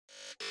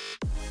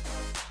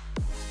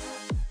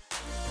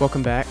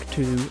Welcome back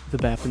to the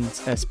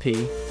Bappins SP.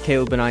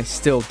 Caleb and I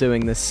still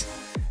doing this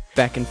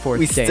back and forth.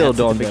 We still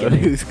don't know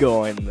beginning. who's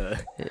going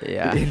the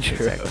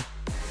intro. Exactly.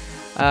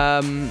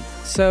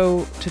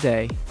 So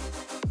today,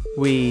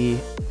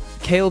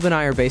 Caleb and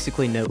I are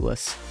basically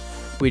noteless.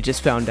 We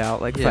just found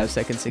out 5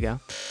 seconds ago.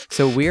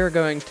 So we are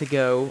going to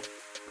go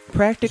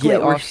practically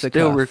off the cuff. We're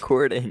still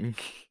recording.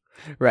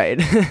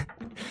 Right.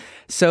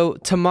 So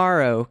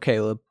tomorrow,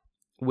 Caleb,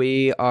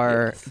 we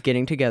are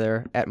getting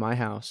together at my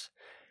house.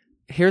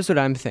 Here's what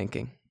I'm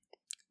thinking.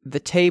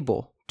 The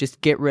table, just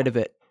get rid of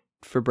it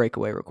for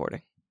breakaway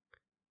recording.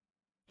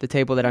 The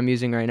table that I'm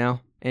using right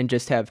now, and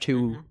just have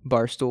two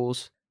bar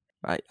stools.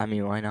 I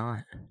mean, why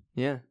not?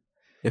 Yeah.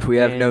 If we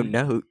have no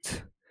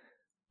notes,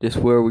 just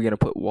where are we going to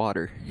put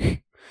water?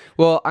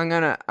 Well,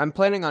 I'm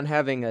planning on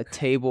having a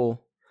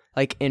table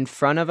in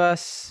front of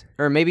us,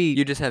 or maybe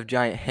You just have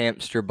giant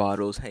hamster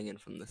bottles hanging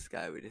from the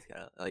sky. We just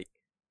got to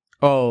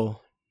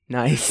Oh,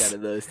 nice. out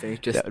of those things.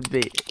 That would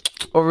be,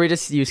 or we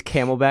just use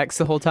Camelbacks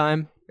the whole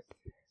time.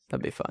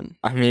 That'd be fun.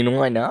 I mean,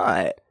 why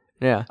not?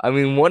 Yeah. I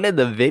mean, one of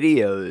the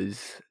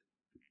videos,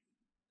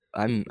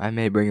 I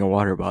may bring a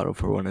water bottle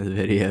for one of the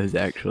videos,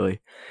 actually,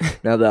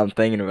 now that I'm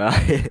thinking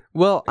about it.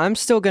 Well, I'm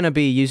still going to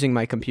be using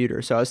my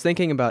computer, so I was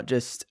thinking about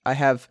I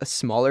have a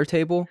smaller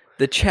table.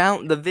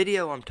 The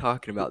video I'm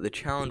talking about, the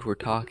challenge we're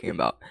talking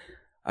about,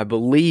 I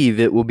believe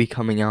it will be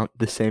coming out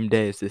the same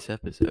day as this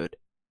episode.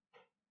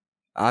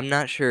 I'm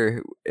not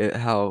sure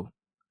how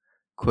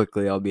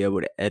quickly I'll be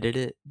able to edit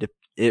it.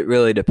 It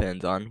really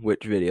depends on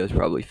which video is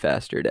probably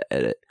faster to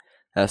edit.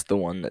 That's the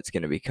one that's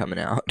going to be coming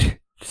out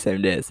the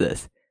same day as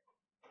this.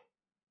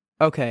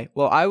 Okay,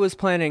 well, I was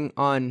planning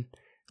on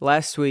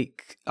last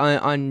week,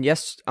 on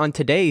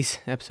today's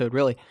episode,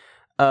 really,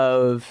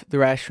 of the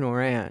Rational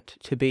Rant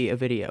to be a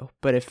video.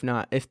 But if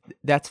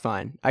that's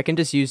fine. I can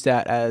just use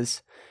that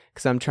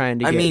because I'm trying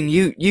to I mean,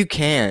 you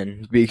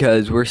can,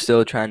 because we're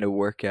still trying to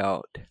work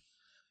out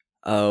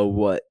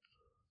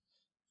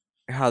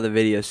how the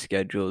video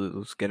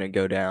schedule is going to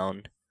go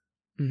down.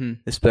 Mm-hmm.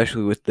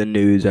 Especially with the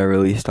news I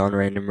released on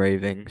Random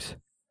Ravings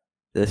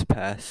this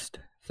past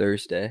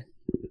Thursday.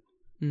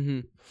 Mm-hmm.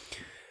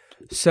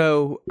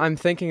 So I'm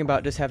thinking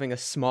about just having a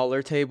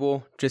smaller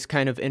table just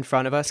kind of in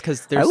front of us,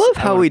 because I love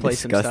how we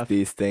discuss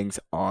these things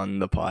on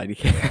the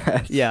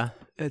podcast. Yeah,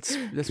 that's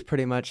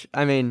pretty much.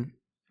 I mean,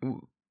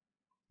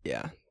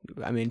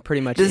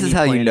 pretty much. This is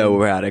how you know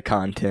we're out of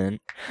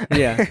content.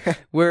 Yeah,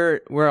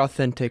 we're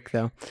authentic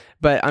though.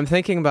 But I'm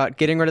thinking about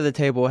getting rid of the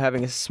table,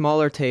 having a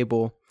smaller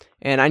table,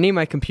 and I need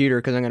my computer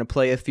because I'm going to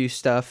play a few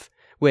stuff,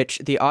 which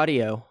the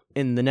audio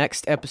in the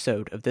next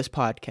episode of this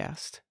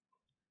podcast,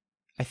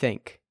 I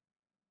think.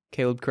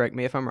 Caleb, correct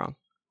me if I'm wrong.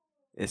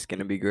 It's going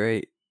to be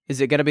great.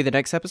 Is it going to be the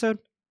next episode?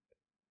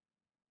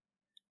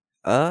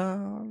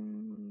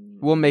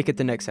 We'll make it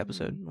the next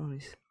episode.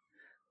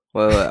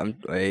 Well,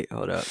 wait,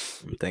 hold up.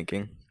 I'm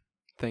thinking.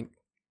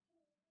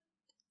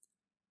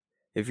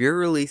 If you're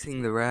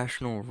releasing the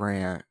Rational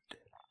Rant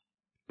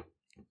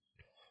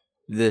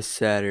this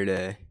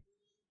Saturday,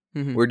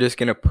 we're just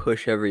going to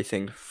push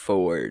everything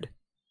forward.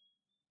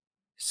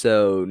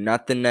 So,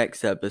 not the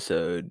next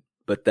episode,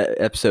 but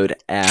the episode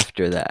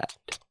after that.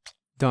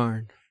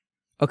 Darn.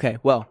 Okay,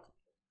 well,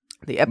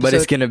 the episode. But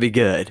it's gonna be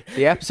good.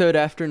 The episode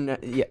after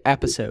the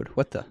episode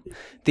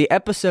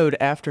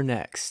after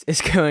next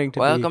is going to be.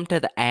 Welcome to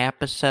the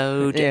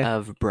episode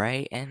of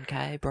Bray and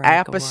Kai Breakaway.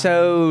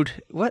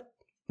 Episode. What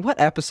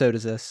episode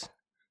is this?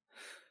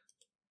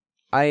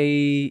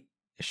 I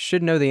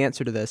should know the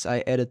answer to this.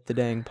 I edit the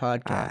dang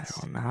podcast.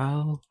 I don't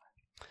know.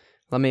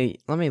 Let me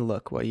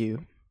look while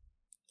you.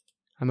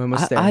 I'm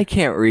almost there. I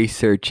can't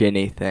research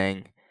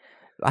anything.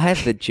 I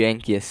have the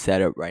jankiest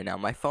setup right now.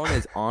 My phone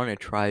is on a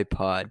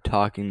tripod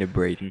talking to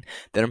Brayden.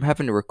 Then I'm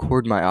having to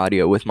record my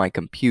audio with my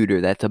computer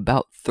that's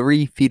about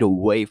 3 feet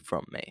away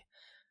from me.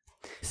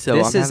 So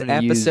this I'm is having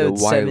to use a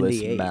episode wireless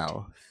 78.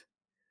 mouse.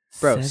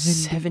 Bro,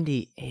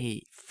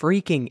 78.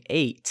 Freaking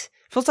 8.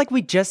 Feels like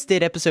we just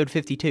did episode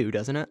 52,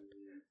 doesn't it?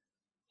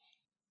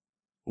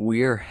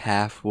 We're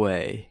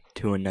halfway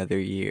to another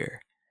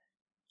year.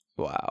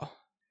 Wow.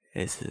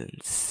 This is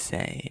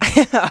insane.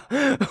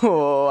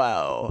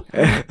 Wow.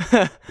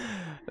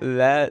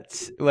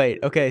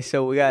 Okay,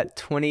 so we got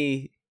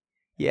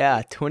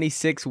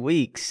 26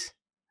 weeks.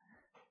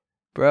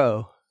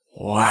 Bro.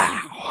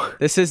 Wow.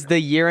 This is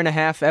the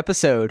 1.5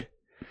 episode.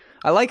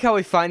 I like how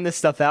we find this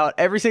stuff out.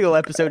 Every single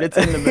episode, it's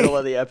in the middle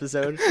of the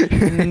episode.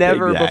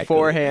 Never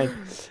beforehand.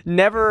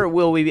 Never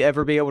will we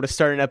ever be able to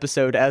start an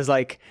episode as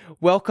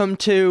welcome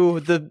to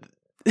the...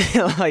 the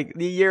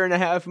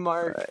 1.5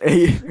 mark.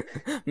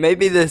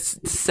 Maybe this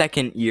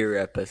second year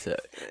episode.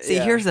 See,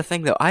 here's the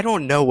thing though. I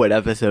don't know what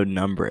episode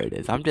number it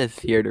is. I'm just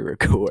here to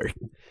record.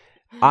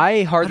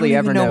 I hardly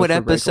ever know what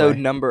episode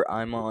breakaway. number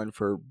I'm on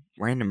for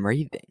Random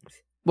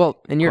Ravings.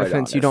 Well, in your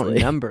defense, honestly. you don't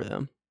number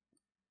them.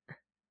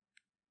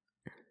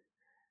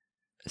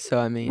 So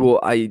I mean, well,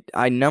 I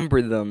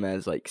number them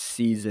as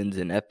seasons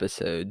and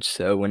episodes.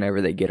 So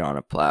whenever they get on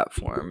a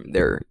platform,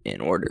 they're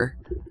in order.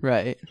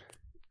 Right.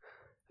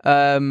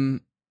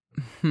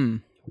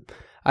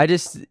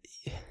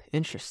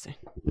 Interesting.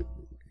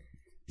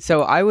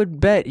 So I would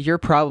bet you're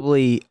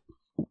probably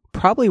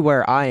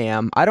where I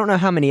am. I don't know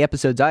how many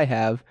episodes I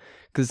have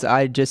because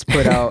I just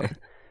put out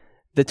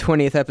the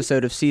 20th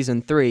episode of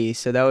season 3.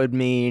 So that would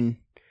mean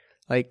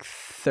like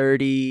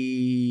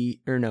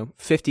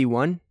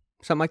 51,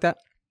 something like that.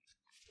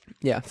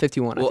 Yeah,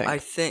 51. Well, I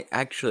think.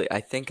 I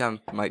think I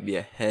might be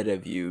ahead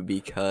of you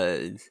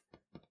because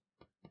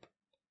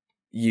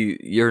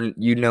you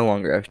no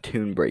longer have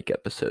Toon Break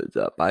episodes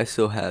up. I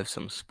still have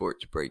some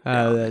sports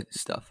breakdown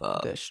stuff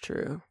up. That's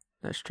true.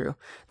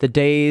 The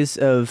days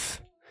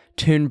of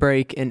Toon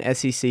Break and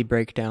SEC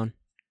breakdown.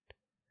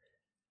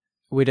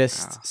 We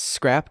just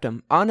scrapped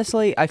them.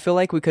 Honestly, I feel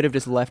like we could have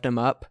just left them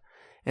up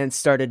and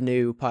started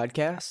new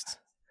podcasts,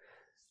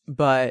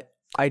 but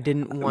I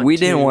didn't want. We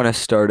didn't want to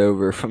start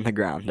over from the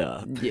ground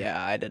up.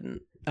 Yeah, I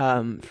didn't. We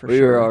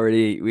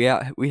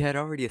had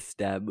already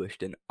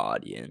established an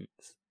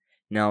audience.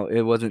 Now,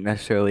 it wasn't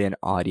necessarily an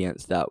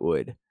audience that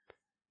would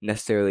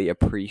necessarily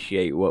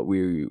appreciate what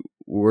we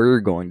were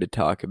going to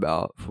talk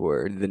about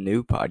for the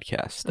new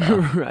podcast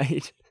stuff.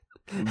 Right.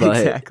 But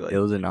exactly. It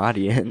was an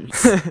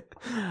audience.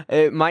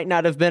 It might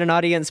not have been an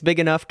audience big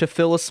enough to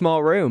fill a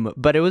small room,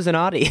 but it was an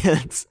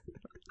audience.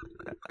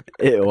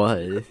 It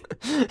was.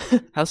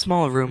 How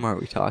small a room are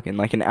we talking?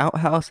 Like an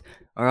outhouse?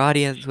 Our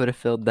audience would have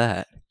filled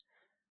that.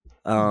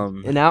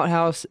 An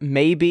outhouse,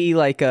 maybe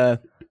like a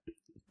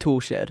tool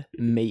shed.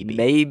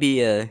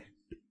 Maybe a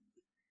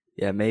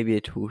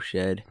tool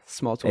shed.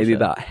 Small tool maybe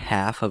shed. About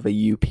half of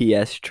a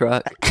UPS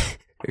truck.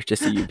 There's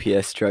just a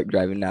UPS truck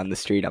driving down the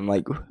street. I'm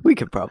like, we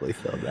could probably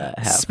fill that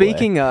halfway.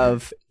 Speaking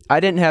of, I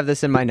didn't have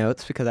this in my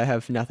notes because I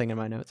have nothing in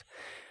my notes.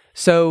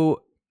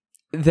 So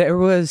I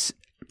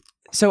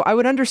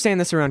would understand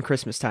this around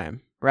Christmas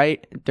time,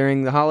 right?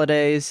 During the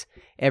holidays,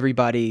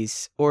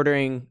 everybody's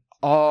ordering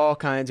all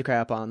kinds of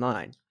crap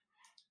online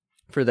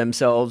for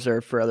themselves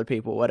or for other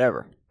people,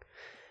 whatever.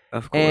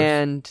 Of course.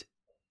 And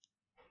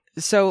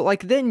so,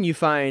 like, then you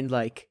find,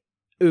 like,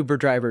 Uber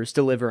drivers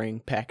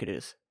delivering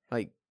packages,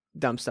 like,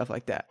 dumb stuff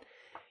like that.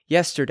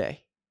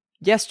 Yesterday,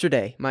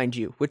 mind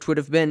you, which would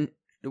have been,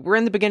 we're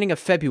in the beginning of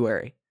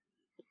February,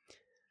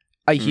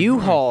 a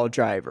U-Haul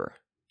driver.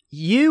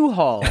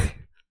 U-Haul.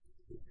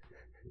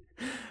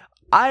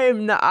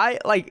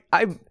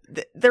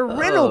 They're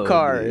rental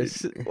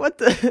cars. What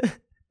the?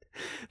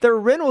 They're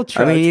rental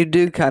trucks. I mean, you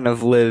do kind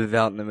of live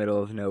out in the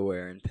middle of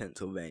nowhere in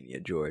Pennsylvania,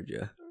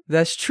 Georgia.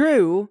 That's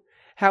true.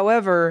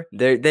 However,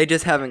 they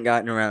just haven't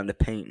gotten around to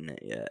painting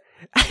it yet.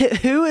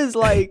 Who is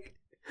like,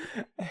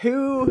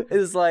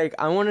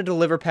 I want to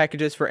deliver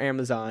packages for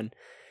Amazon,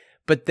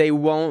 but they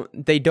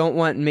don't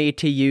want me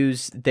to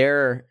use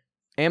their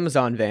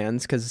Amazon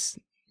vans because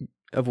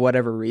of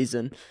whatever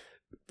reason.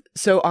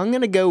 So I'm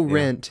going to go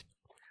rent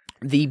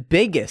the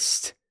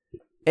biggest,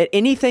 at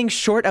anything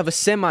short of a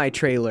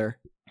semi-trailer,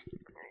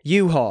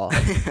 U-Haul.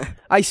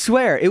 I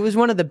swear, it was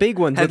one of the big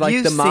ones with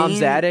like the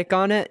mom's attic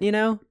on it, you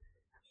know?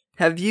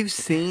 Have you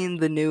seen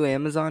the new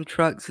Amazon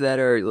trucks that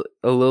are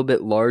a little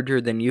bit larger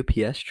than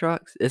UPS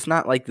trucks? It's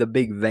not like the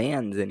big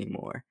vans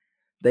anymore.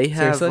 They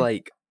have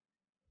Seriously?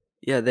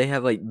 they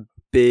have like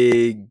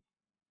the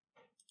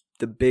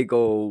big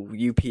old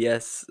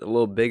UPS, a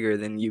little bigger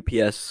than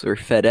UPS or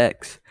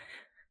FedEx.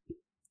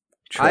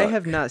 I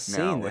have not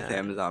seen that with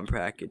Amazon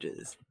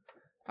packages.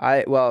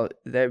 They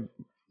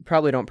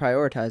probably don't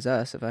prioritize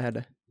us, if I had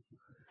to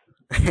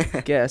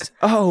guess.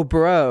 Oh,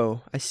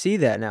 bro, I see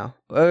that now.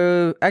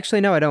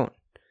 Actually, no, I don't,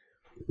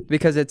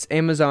 because it's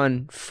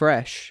Amazon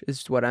Fresh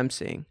is what I'm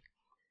seeing.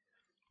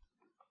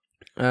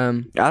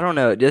 I don't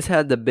know. It just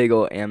had the big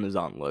old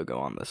Amazon logo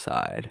on the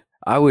side.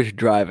 I was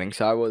driving,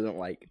 so I wasn't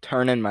like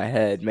turning my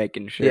head,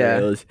 making sure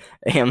it was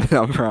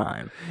Amazon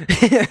Prime.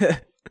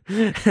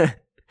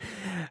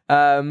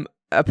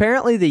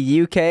 Apparently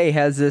the UK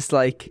has this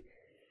like,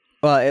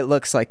 well, it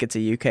looks like it's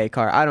a UK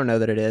car. I don't know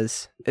that it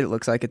is. It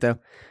looks like it though.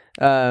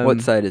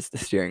 What side is the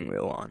steering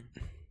wheel on?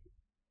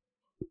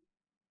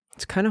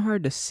 It's kind of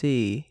hard to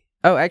see.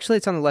 Oh, actually,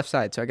 it's on the left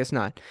side, so I guess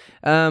not.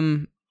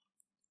 But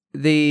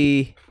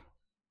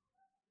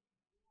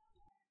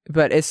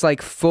it's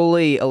like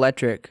fully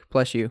electric,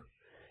 bless you,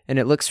 and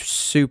it looks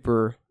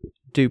super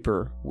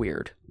duper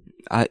weird.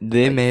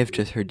 They may have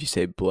just heard you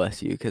say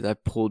bless you because I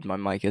pulled my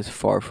mic as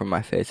far from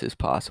my face as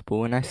possible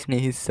when I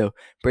sneezed, so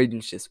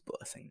Braden's just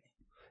blessing me.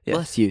 Yes.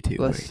 Bless you too,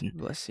 Braden.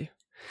 Bless you.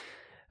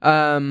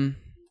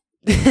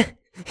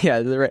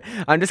 Yeah,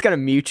 I'm just gonna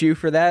mute you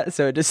for that,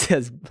 so it just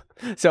says.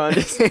 So I'm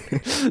just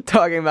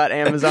talking about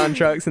Amazon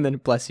trucks, and then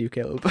bless you,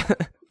 Caleb.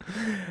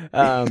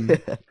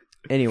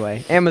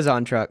 Anyway,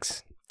 Amazon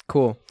trucks,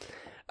 cool.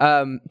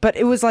 But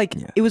it was like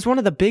it was one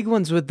of the big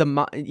ones with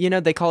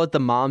the they call it the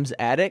mom's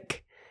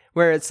attic,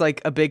 where it's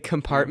like a big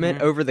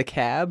compartment over the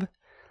cab.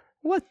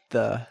 What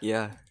the?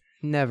 Yeah.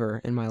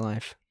 Never in my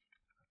life.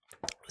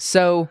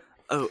 So.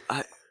 Go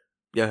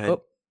ahead.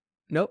 Oh,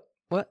 nope.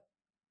 What?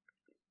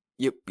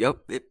 Yep.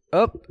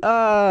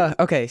 Oh,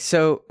 okay.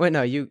 So, wait,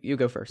 no, you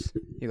go first.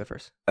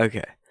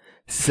 Okay.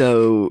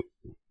 So,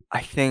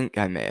 I think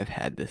I may have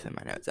had this in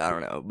my notes. I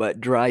don't know.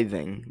 But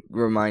driving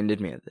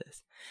reminded me of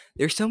this.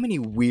 There's so many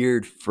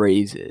weird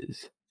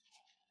phrases.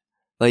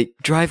 Like,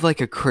 drive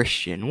like a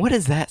Christian. What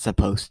is that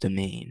supposed to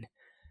mean?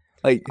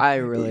 Like, I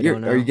really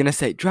don't know. Are you going to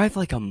say, drive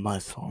like a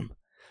Muslim?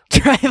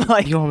 Drive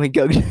like... You want me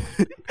to go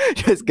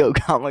just go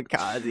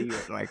kamikaze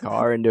with my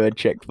car into a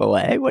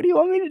Chick-fil-A? What do you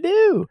want me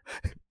to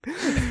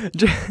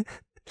do?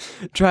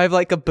 Drive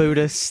like a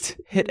Buddhist.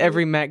 Hit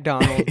every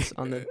McDonald's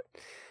on the...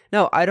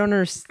 No, I don't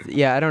understand.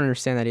 Yeah, I don't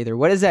understand that either.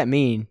 What does that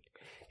mean?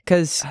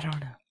 Because... I don't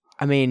know.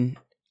 I mean,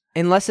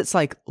 unless it's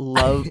like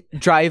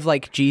drive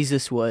like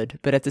Jesus would,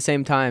 but at the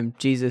same time,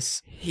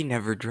 Jesus... He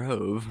never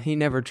drove.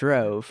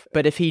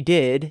 But if he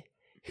did,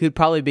 he would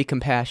probably be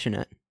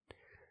compassionate.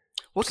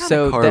 What kind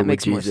of car would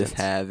Jesus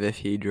have if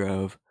he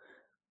drove?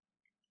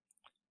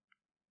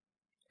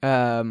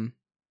 A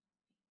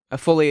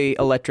fully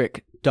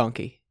electric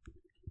donkey,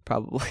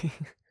 probably.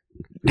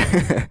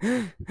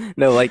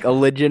 No, like a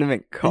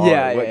legitimate car.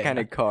 Yeah, what yeah, kind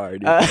yeah. of car?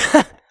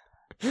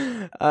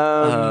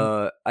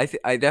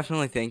 I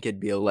definitely think it'd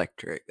be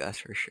electric. That's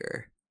for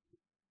sure.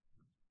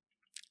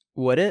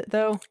 Would it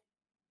though?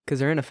 Because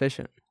they're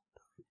inefficient,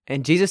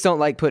 and Jesus don't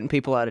like putting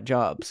people out of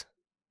jobs.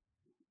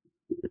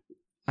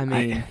 I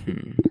mean,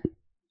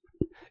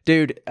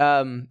 dude,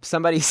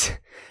 somebody's.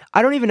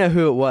 I don't even know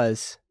who it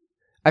was.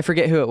 I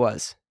forget who it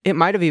was. It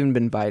might have even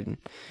been Biden,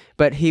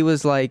 but he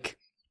was like,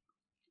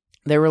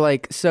 they were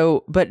like,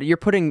 so, but you're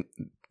putting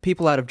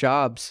people out of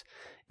jobs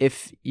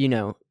if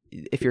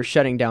you're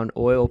shutting down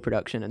oil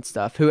production and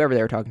stuff. Whoever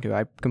they were talking to,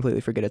 I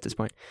completely forget at this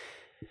point.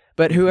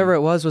 But whoever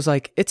it was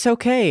like, it's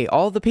okay.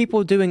 All the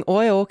people doing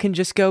oil can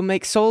just go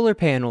make solar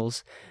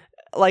panels.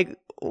 Like,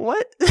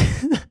 what?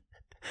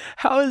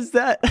 How is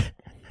that?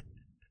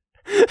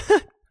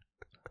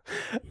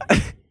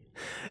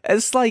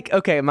 It's like,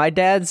 okay, my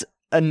dad's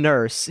a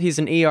nurse. He's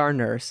an ER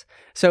nurse.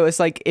 So it's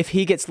like if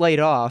he gets laid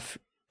off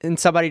and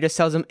somebody just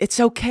tells him, it's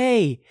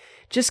okay,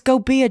 just go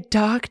be a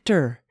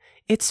doctor.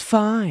 It's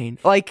fine.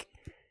 Like,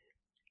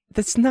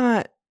 that's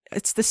not,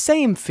 it's the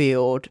same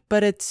field,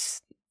 but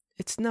it's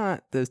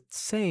not the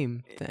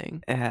same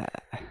thing. Yeah,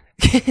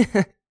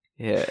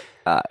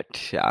 I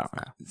don't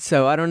know.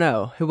 So I don't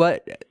know.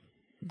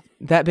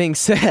 That being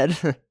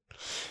said,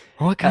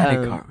 what kind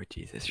of car would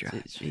Jesus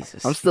drive?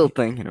 Jesus, I'm still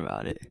thinking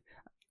about it.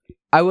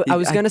 I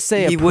was gonna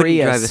say he a Prius.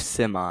 Wouldn't drive a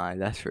semi,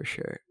 that's for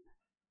sure.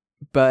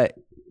 But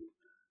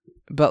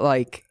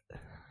like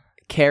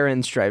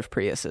Karens drive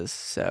Priuses,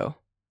 so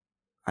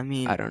I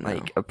mean, I don't know.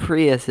 Like a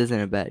Prius isn't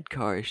a bad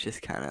car. It's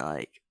just kind of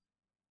like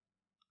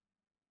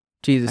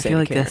Jesus. I feel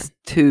like that's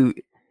too.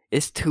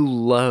 It's too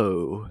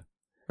low.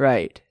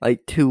 Right.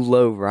 Like too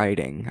low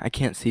riding. I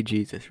can't see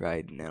Jesus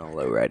riding in a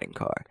low riding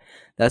car.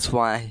 That's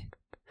why.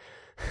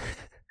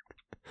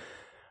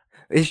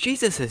 Is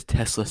Jesus a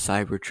Tesla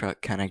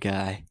Cybertruck kind of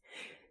guy?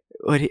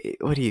 What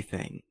do you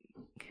think?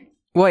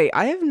 Wait,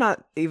 I have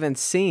not even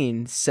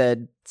seen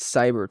said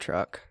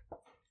Cybertruck.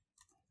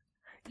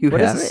 You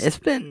haven't? It's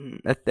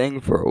been a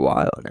thing for a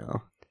while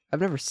now.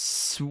 I've never.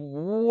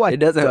 What? It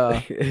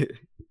doesn't.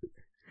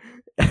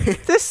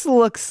 This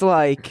looks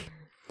like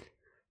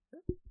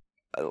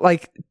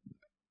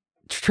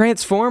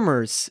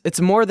Transformers.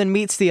 It's more than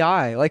meets the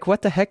eye. Like,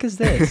 what the heck is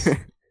this?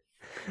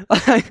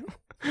 Like,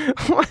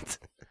 what?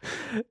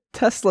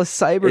 Tesla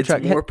Cybertruck.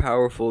 It's more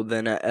powerful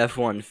than a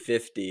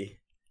F-150.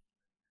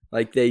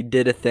 Like, they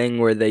did a thing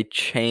where they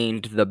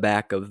chained the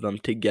back of them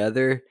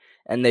together,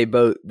 and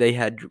they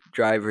had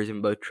drivers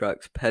in both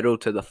trucks pedal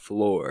to the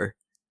floor.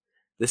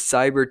 The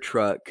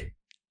Cybertruck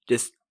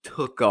just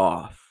took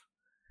off,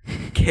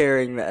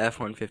 carrying the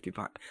F-150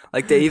 behind.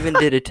 Like, they even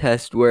did a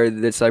test where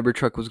the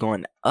Cybertruck was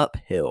going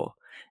uphill,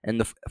 and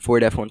the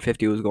Ford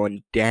F-150 was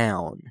going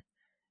down,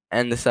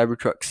 and the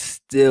Cybertruck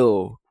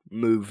still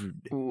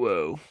moved.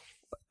 Whoa.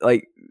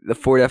 Like, the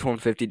Ford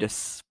F-150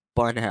 just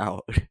spun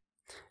out.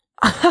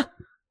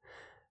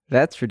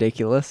 That's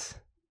ridiculous.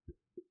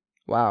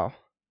 Wow.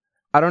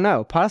 I don't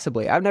know.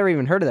 Possibly. I've never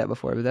even heard of that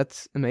before, but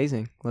that's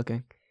amazing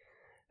looking.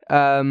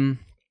 I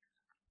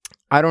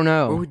don't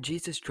know. Or would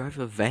Jesus drive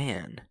a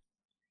van?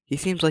 He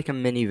seems like a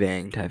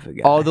minivan type of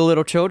guy. All the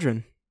little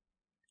children.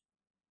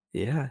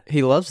 Yeah.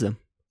 He loves them.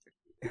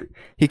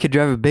 He could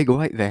drive a big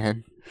white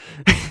van.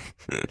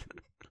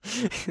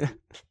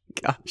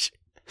 Gosh.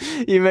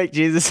 You make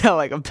Jesus sound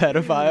like a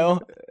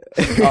pedophile.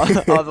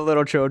 all the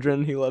little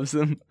children, he loves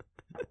them.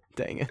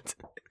 Dang it.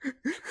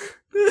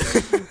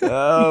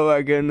 Oh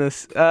my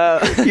goodness.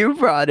 You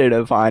brought it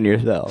upon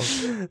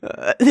yourself.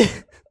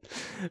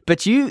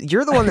 But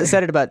you're the one that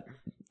said it about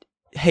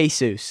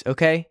Jesus,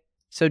 okay?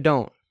 So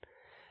don't.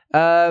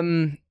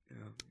 I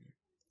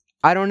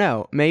don't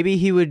know. Maybe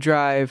he would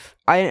drive.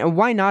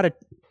 Why not a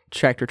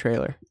tractor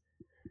trailer?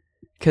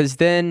 Because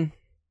then.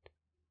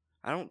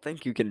 I don't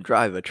think you can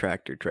drive a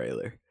tractor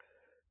trailer.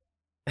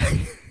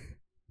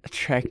 A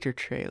tractor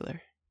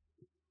trailer.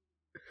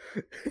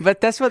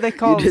 But that's what they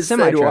call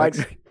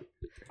semi-trucks.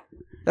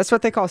 That's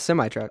what they call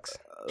semi-trucks.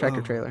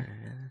 Tractor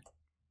trailer.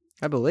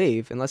 I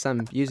believe, unless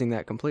I'm using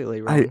that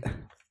completely wrong.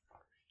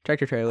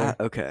 Tractor trailer.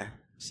 Okay.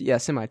 Yeah,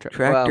 semi-truck.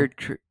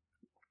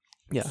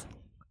 Yeah.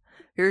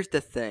 Here's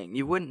the thing.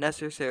 You wouldn't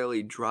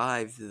necessarily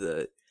drive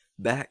the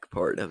back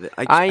part of it.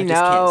 I I just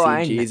know,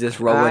 can't see Jesus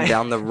rolling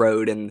down the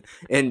road and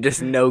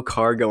just no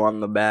cargo on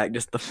the back,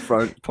 just the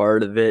front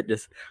part of it,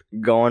 just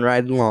going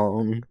right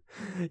along.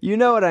 You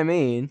know what I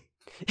mean?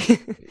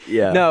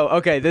 Yeah. No,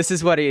 okay, this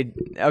is what he...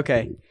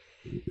 Okay.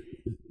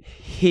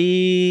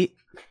 He...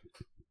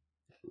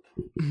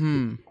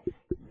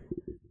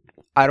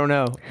 I don't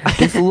know.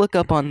 Just look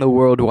up on the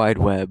World Wide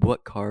Web,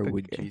 what car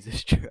would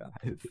Jesus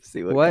drive?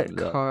 See what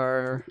comes up.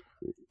 car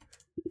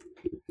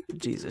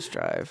Jesus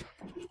drive?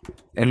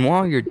 And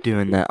while you're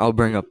doing that, I'll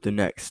bring up the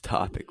next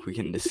topic we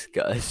can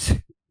discuss.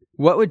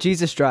 What would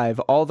Jesus drive?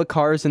 All the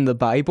cars in the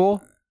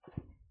Bible?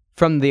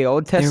 From the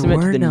Old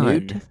Testament to the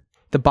New?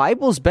 The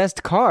Bible's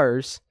best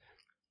cars?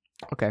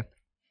 Okay.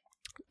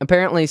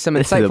 Apparently, some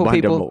insightful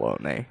people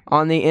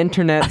on the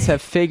internets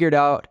have figured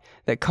out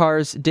that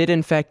cars did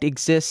in fact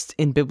exist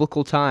in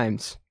biblical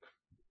times.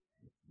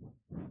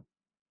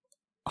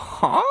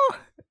 Huh?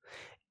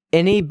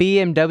 Any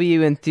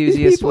BMW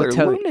enthusiast will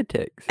tell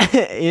lunatics.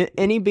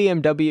 Any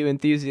BMW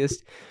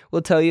enthusiast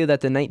will tell you that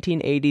the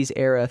 1980s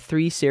era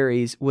 3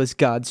 Series was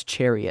God's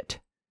chariot.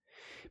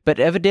 But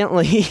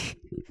evidently,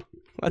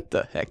 what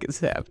the heck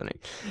is happening?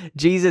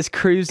 Jesus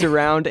cruised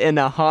around in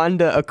a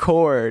Honda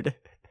Accord.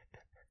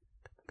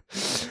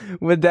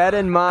 With that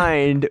in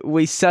mind,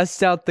 we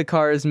sussed out the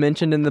cars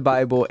mentioned in the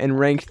Bible and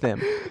ranked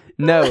them.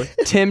 No,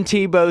 Tim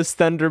Tebow's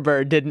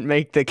Thunderbird didn't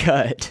make the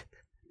cut.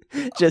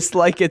 Just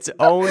like its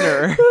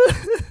owner.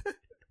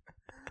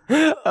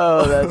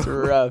 Oh, that's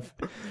rough.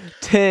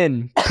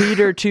 10.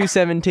 Peter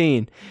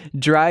 2:17.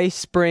 Dry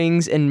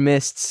springs and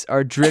mists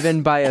are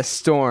driven by a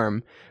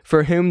storm,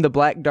 for whom the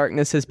black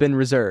darkness has been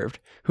reserved.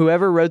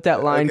 Whoever wrote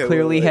that line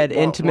clearly had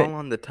intimate... While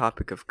on the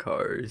topic of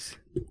cars.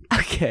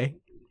 Okay.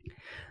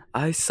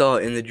 I saw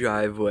in the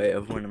driveway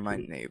of one of my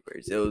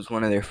neighbors, it was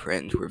one of their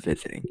friends were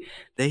visiting.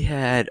 They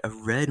had a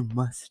red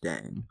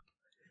Mustang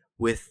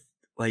with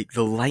like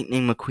the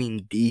Lightning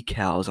McQueen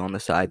decals on the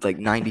side, like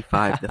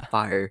 95, the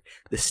fire,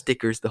 the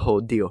stickers, the whole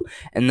deal.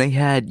 And they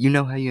had, you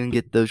know how you can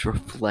get those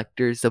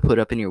reflectors to put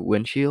up in your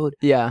windshield?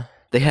 Yeah.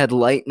 They had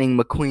Lightning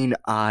McQueen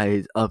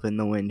eyes up in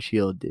the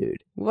windshield,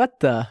 dude.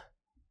 What the?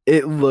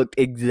 It looked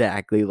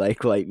exactly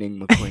like Lightning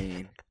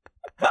McQueen.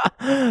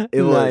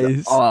 It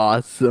was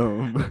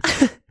awesome.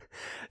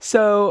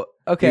 So,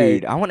 okay.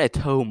 Dude, I want a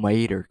tow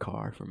Mater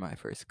car for my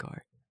first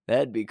car.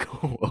 That'd be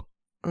cool.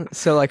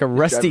 So like a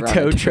rusty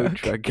tow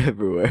truck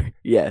everywhere.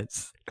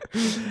 Yes.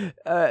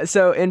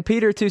 So in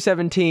Peter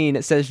 2:17,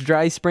 it says,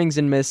 "Dry springs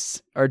and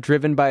mists are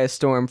driven by a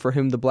storm, for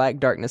whom the black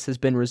darkness has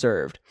been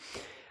reserved."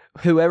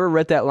 Whoever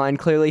wrote that line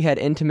clearly had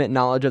intimate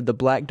knowledge of the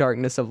black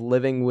darkness of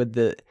living with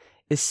the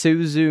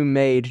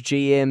Isuzu-made,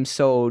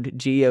 GM-sold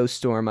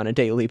Geostorm on a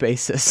daily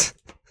basis.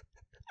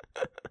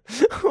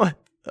 What?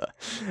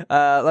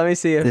 Let me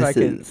see if I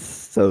can. This is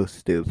so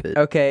stupid.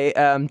 Okay,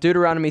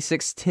 Deuteronomy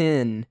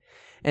 6:10.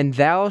 "And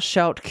thou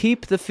shalt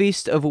keep the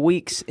feast of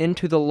weeks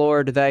into the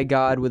Lord thy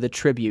God with a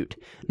tribute."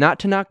 Not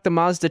to knock the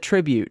Mazda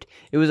tribute.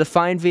 It was a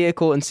fine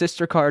vehicle and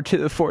sister car to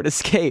the Ford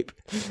Escape.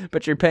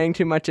 But you're paying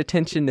too much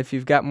attention if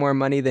you've got more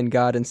money than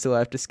God and still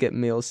have to skip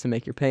meals to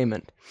make your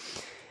payment.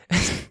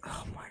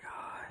 Oh my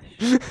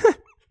gosh.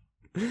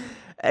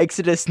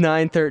 Exodus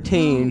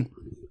 9:13.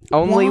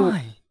 Only.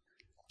 Why?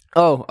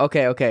 Oh,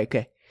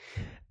 okay.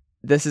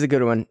 This is a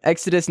good one.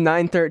 Exodus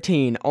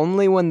 9:13.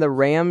 "Only when the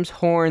ram's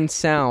horn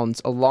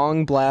sounds a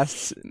long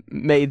blast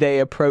may they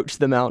approach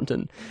the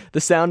mountain.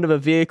 The sound of a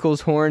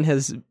vehicle's horn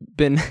has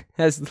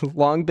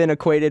long been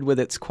equated with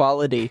its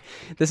quality.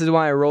 This is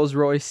why a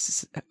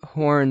Rolls-Royce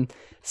horn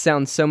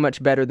sounds so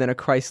much better than a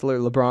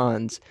Chrysler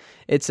LeBron's.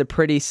 It's a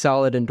pretty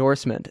solid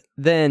endorsement.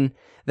 Then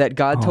that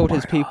God told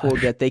his people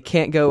that they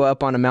can't go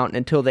up on a mountain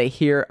until they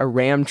hear a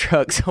Ram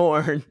truck's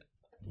horn."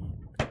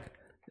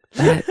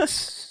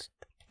 That's...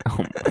 Oh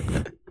my.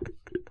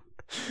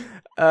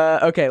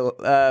 Okay,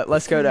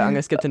 let's go to... I'm going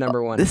to skip to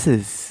number 1. This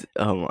is...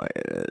 Oh my...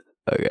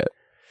 Okay.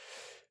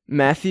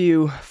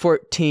 Matthew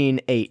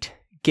 14:8.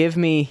 "Give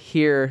me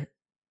here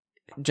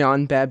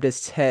John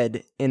Baptist's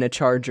head in a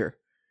charger."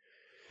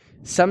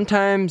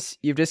 Sometimes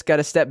you've just got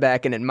to step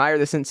back and admire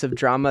the sense of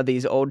drama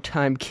these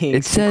old-time kings.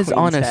 It says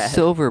on a had.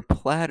 silver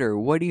platter.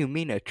 What do you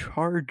mean a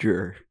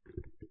charger?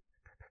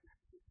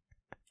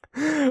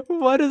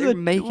 What is They're it?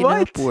 making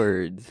What? up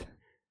words.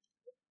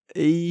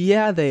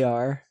 Yeah, they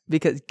are.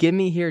 Because give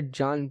me here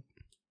John...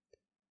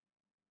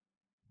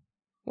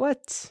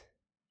 What?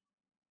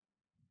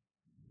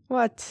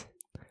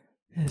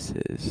 This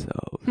is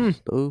so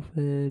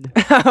stupid.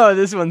 Oh,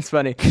 this one's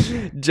funny.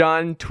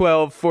 John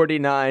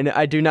 12:49.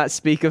 "I do not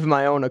speak of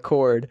my own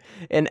accord."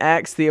 In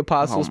Acts, the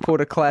apostles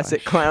pulled a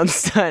classic clown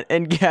stunt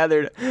and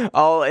gathered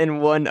all in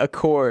one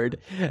accord.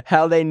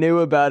 How they knew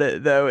about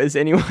it, though, is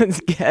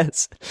anyone's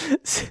guess,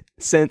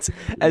 since,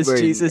 as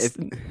Jesus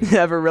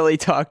never really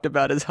talked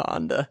about his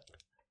Honda.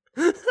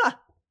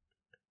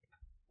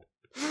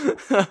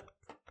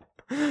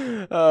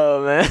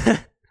 Oh,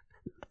 man.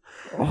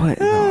 What?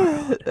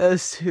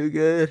 That's too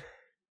good.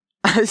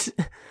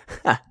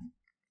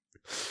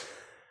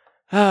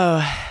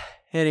 Oh,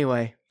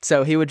 anyway.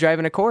 So he would drive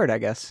an Accord, I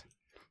guess.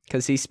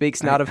 because he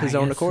speaks not of his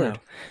own guess accord.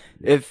 so.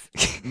 If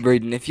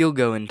Braden, if you'll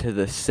go into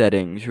the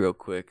settings real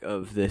quick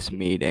of this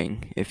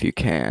meeting, if you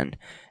can,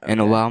 and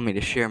Okay. allow me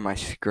to share my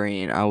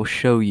screen, I will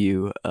show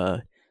you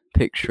a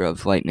picture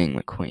of Lightning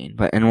McQueen.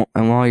 But and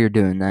while you're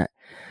doing that,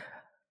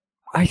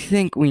 I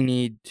think we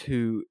need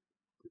to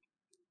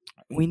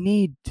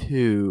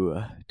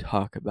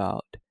talk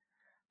about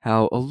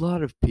how a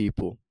lot of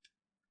people,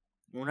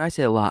 when I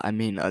say a lot, I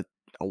mean a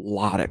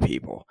lot of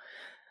people,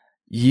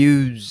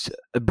 use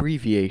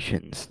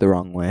abbreviations the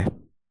wrong way.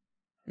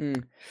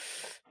 Mm.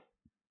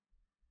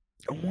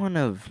 One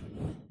of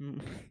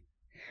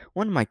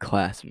my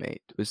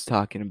classmates was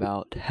talking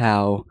about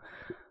how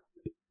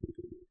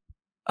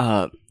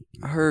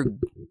her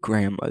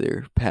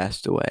grandmother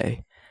passed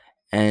away,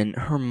 and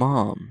her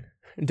mom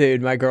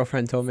Dude, my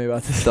girlfriend told me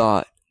about this.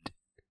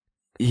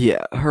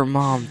 her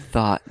mom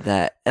thought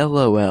that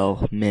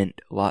LOL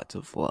meant lots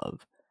of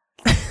love.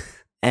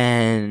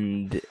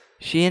 And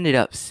she ended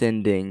up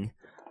sending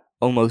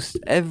almost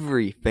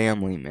every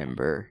family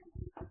member,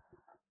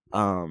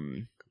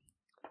 I'm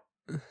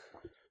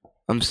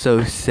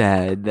so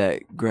sad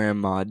that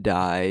grandma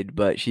died,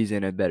 but she's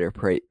in a better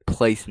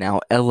place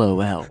now,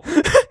 LOL.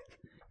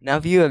 Now,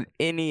 if you have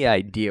any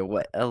idea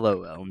what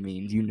LOL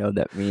means, you know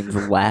that means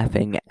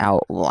laughing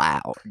out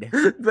loud.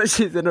 But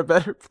she's in a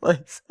better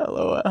place.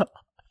 LOL.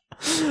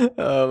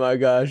 Oh my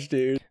gosh,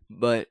 dude.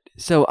 But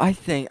so I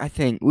think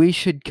we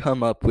should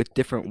come up with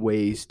different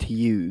ways to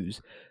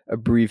use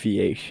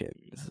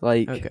abbreviations.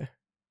 Like, Okay.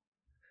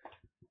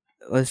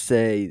 let's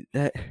say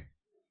that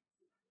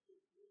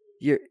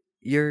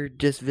you're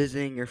just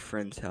visiting your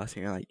friend's house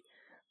and you're like,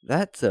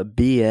 that's a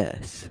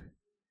BS.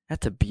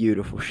 That's a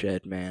beautiful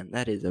shed, man.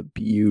 That is a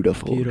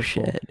beautiful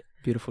shed.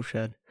 Beautiful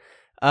shed.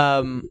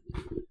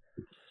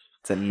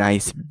 It's a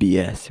nice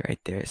BS right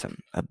there. It's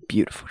a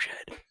beautiful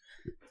shed.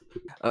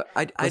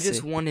 I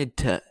just wanted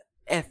to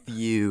F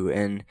you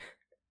and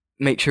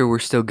make sure we're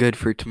still good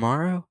for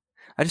tomorrow.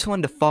 I just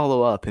wanted to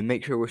follow up and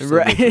make sure we're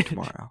still good for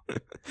tomorrow.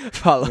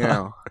 Follow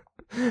up.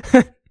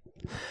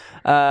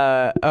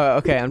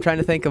 Okay, I'm trying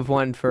to think of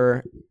one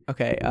for.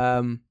 Okay,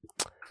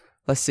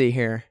 let's see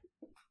here.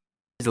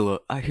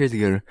 Here's a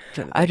good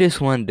one. I just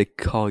wanted to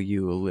call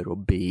you a little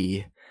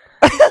bee,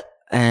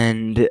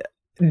 and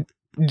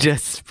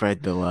just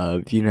spread the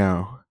love. You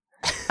know,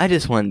 I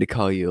just wanted to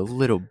call you a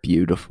little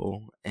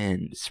beautiful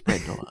and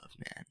spread the love,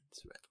 man.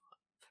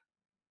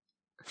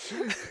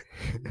 Spread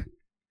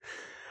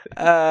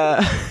the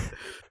love.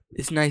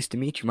 It's nice to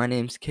meet you. My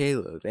name's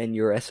Caleb, and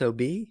you're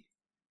SOB.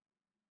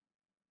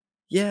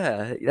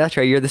 Yeah, that's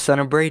right. You're the son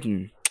of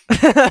Braden.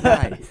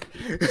 Nice.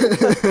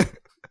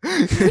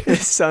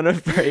 Son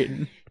of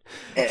Braden.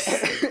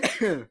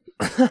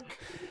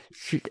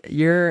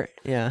 Yeah.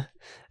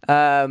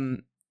 I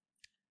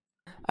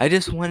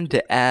just wanted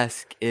to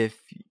ask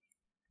if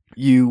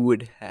you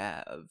would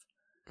have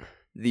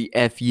the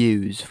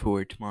FUs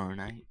for tomorrow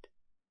night.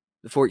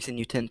 The forks and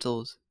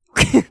utensils.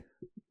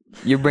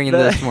 You're bringing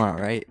those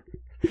tomorrow, right?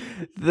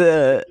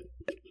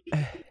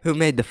 Who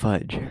made the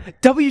fudge?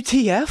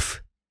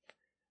 WTF?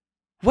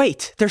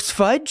 Wait, there's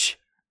fudge?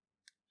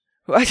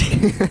 What?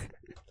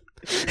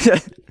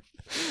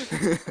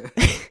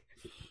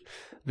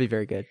 Be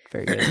very good.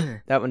 Very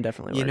good. That one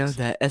definitely works. You know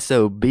that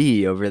SOB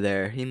over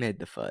there, he made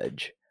the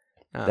fudge.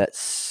 Oh. That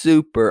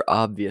super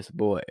obvious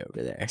boy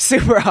over there.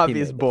 Super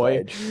obvious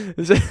boy.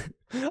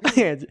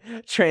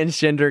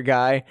 Transgender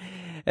guy.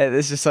 And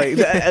it's just like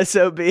the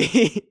SOB.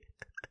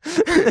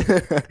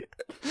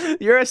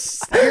 You're an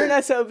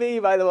SOB,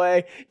 by the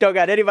way. Don't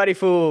got anybody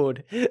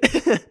fooled.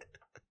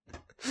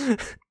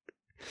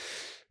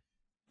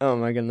 Oh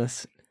my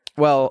goodness.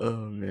 Well, oh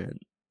man.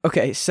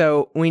 Okay,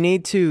 so we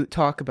need to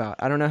talk about,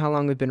 I don't know how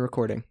long we've been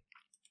recording.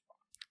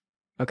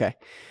 Okay.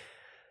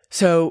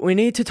 So we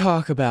need to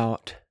talk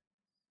about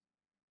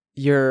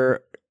you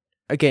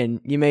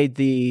made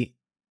the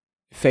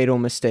fatal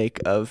mistake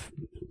of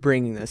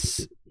bringing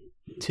this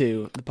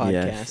to the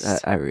podcast.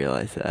 Yes, I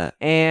realize that.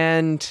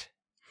 And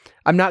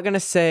I'm not going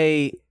to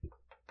say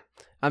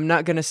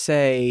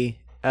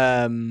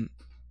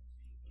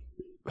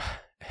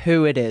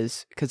who it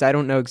is, because I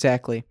don't know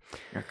exactly.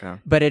 Okay.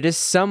 But it is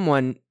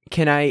someone.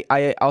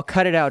 I'll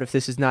cut it out if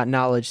this is not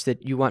knowledge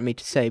that you want me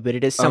to say, but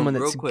it is someone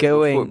that's quick,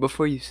 going.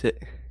 Before you say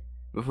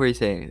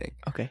anything.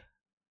 Okay.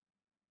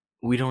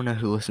 We don't know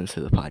who listens to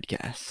the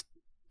podcast.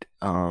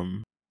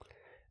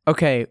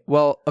 Okay.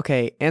 Well.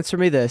 Okay. Answer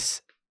me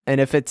this,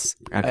 and if it's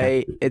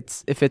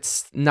if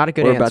it's not a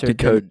good answer,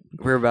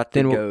 we're about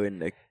to go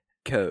into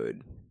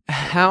code.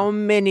 How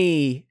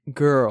many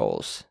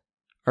girls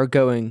are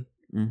going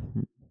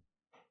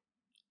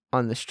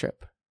on this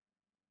trip?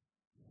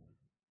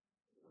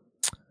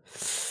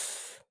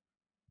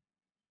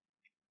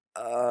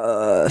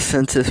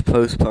 Since it's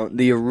postponed,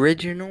 the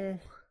original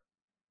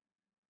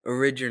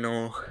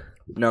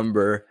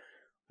number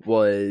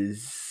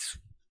was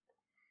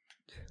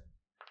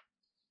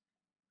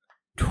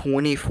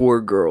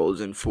 24 girls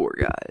and 4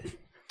 guys.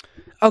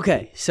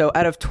 Okay, so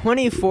out of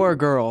 24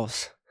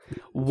 girls,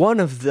 one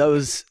of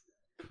those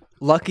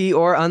lucky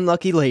or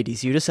unlucky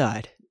ladies, you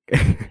decide,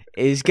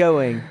 is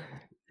going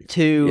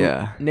to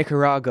Yeah.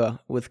 Nicaragua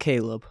with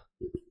Caleb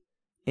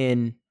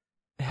in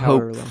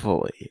however long.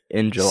 Hopefully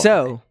in July.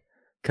 So,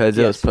 because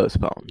it was yes.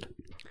 postponed.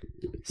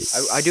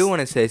 I do want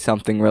to say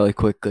something really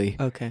quickly.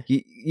 Okay.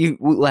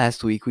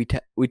 Last week we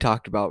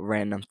talked about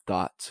random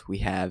thoughts we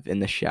have in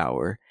the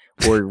shower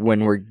or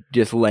when we're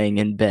just laying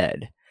in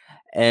bed,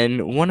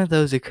 and one of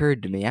those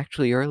occurred to me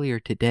actually earlier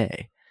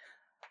today.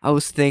 I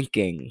was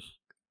thinking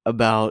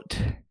about.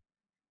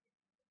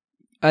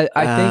 I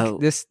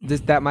think this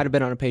that might have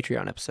been on a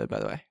Patreon episode, by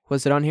the way.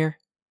 Was it on here?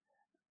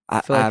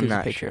 feel like I'm it's a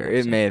not Patreon sure. episode.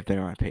 It may have been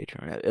on a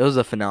Patreon. It was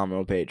a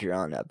phenomenal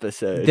Patreon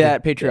episode.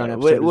 That Patreon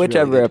episode was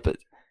whichever really good.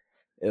 episode.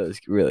 It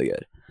was really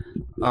good.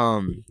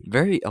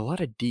 A lot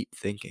of deep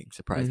thinking,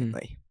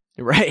 surprisingly.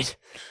 Right.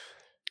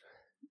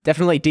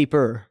 Definitely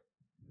deeper,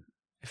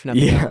 if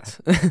nothing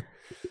else.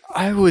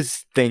 I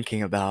was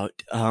thinking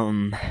about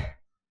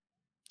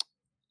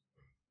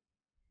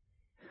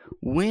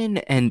when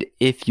and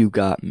if you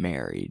got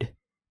married.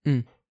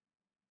 Mm.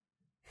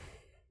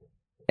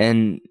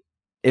 And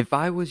if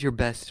I was your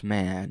best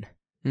man,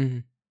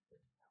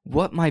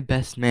 what my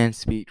best man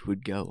speech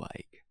would go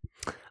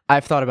like.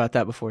 I've thought about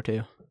that before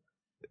too.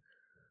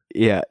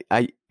 Yeah,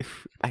 I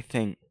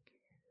think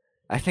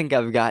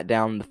I've got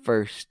down the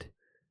first.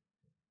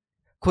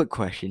 Quick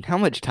question: how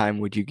much time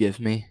would you give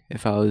me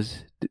if I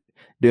was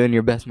doing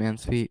your best man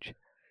speech?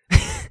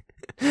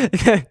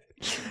 Just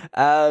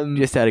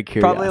out of curiosity.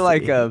 Probably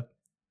like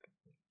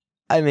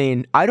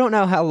I don't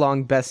know how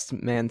long best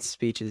man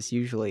speeches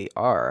usually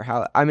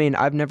are.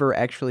 I've never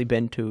actually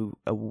been to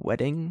a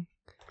wedding.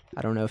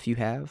 I don't know if you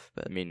have,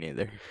 but me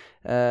neither.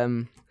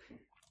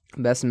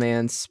 Best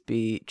man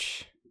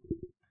speech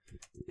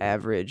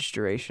average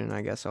duration,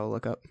 I guess I'll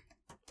look up.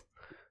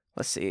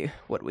 Let's see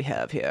what we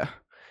have here.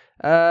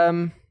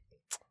 No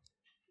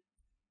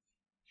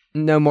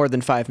more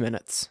than 5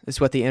 minutes is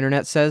what the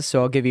internet says,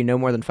 so I'll give you no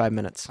more than 5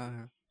 minutes.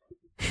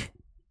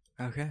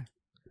 Okay.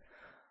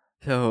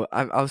 So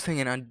I was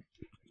thinking I'd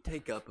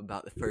take up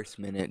about the first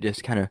minute,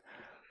 just kind of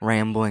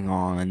rambling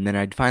on, then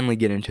I'd finally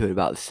get into it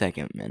about the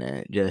second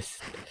minute.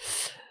 Just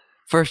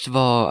first of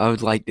all, I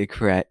would like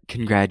to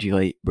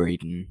congratulate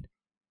Braden,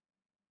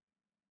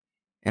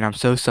 and I'm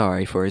so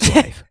sorry for his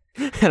life.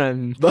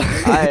 And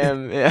I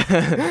am.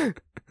 Yeah.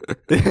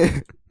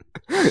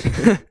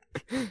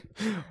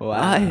 Wow.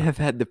 I have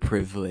had the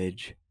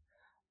privilege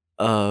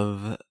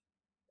of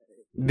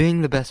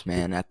being the best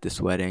man at this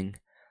wedding.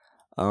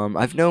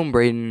 I've known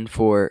Braden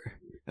for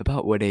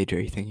about what age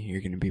are you thinking you're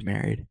going to be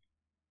married?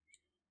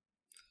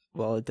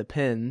 Well, it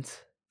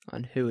depends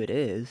on who it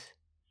is,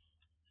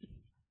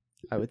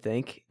 I would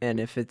think. And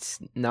if it's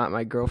not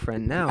my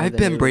girlfriend now, I've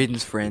been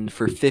Braden's friend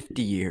for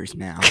 50 years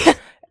now.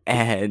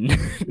 And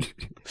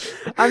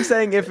I'm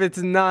saying if it's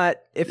not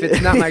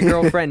my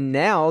girlfriend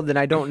now, then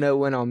I don't know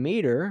when I'll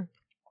meet her.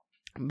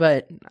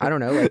 But I don't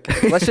know.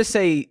 Like, let's just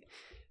say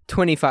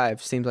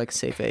 25 seems like a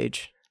safe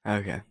age.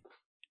 Okay.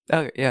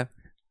 Okay. Yeah.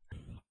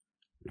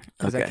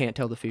 Because I can't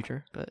tell the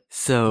future. But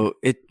so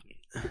wait.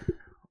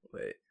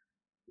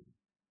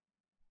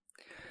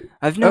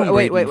 I've known.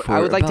 Wait. Braden for I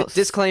would like to about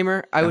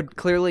disclaimer. I would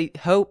clearly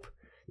hope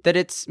that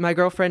it's my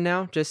girlfriend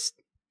now. Just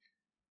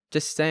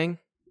saying.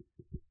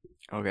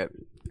 Okay.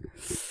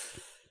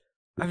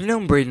 I've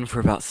known Braden for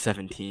about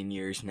 17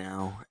 years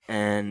now,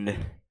 and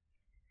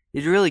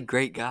he's a really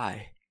great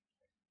guy.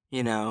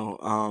 You know,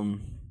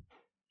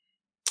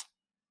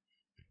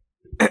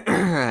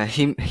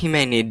 he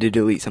may need to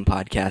delete some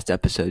podcast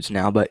episodes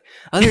now, but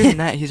other than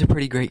that, he's a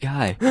pretty great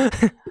guy.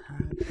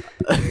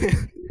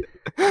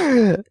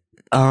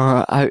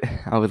 I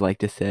would like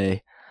to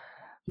say,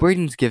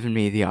 Braden's given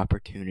me the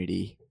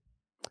opportunity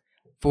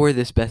for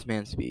this best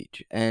man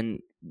speech, and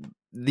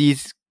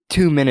these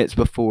 2 minutes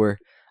before,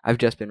 I've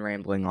just been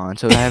rambling on,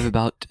 so I have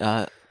about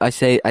I'd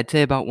say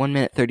about 1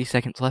 minute 30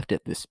 seconds left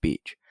at this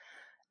speech,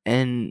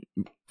 and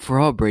for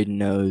all Braden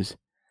knows,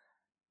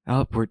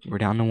 we're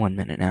down to 1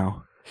 minute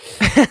now.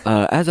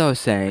 As I was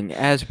saying,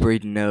 as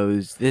Braden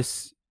knows, the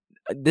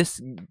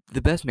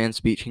best man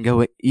speech can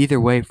go either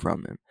way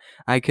from him.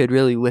 I could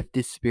really lift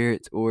his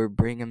spirits or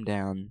bring him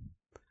down.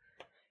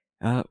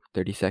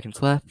 30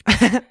 seconds left.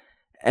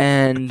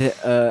 And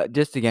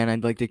just again,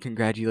 I'd like to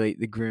congratulate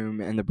the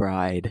groom and the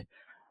bride.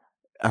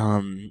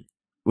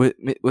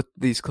 With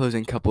these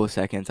closing couple of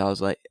seconds, I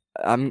was like,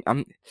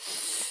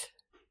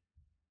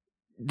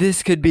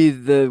 this could be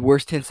the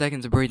worst 10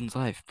 seconds of Braden's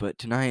life, but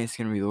tonight it's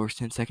gonna be the worst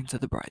 10 seconds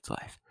of the bride's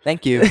life.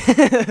 Thank you.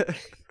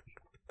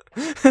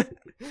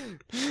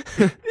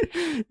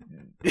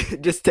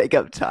 Just take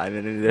up time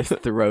and just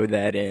throw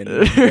that in.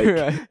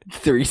 Like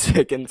 3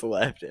 seconds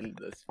left in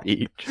the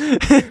speech.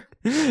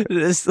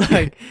 Just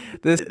like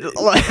this,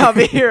 I'll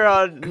be here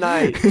all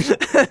night.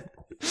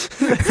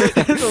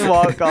 Just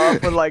walk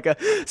off with like a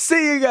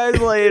 "see you guys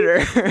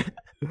later."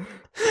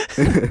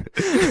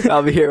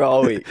 I'll be here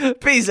all week.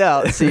 Peace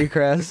out. See you,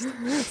 Crest.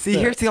 See,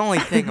 here's the only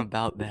thing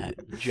about that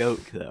joke,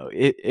 though.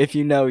 If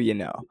you know, you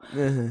know.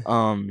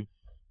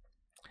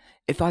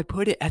 If I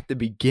put it at the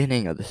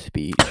beginning of the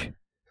speech,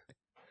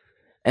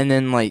 and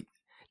then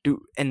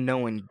and no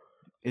one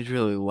is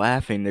really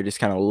laughing, they're just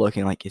kind of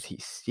looking like, is he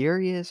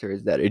serious or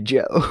is that a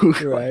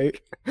joke? Right.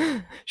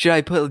 Like, should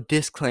I put a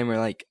disclaimer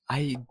like,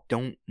 I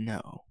don't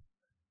know,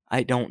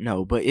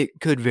 but it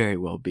could very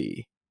well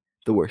be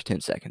the worst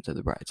 10 seconds of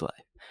the bride's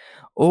life?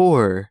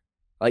 Or,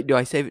 like, do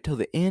I save it till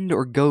the end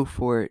or go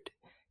for it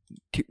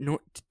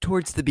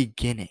towards the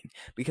beginning?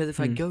 Because if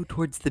I go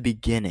towards the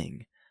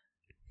beginning,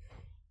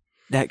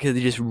 that could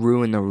just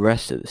ruin the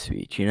rest of the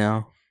speech, you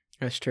know?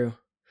 That's true.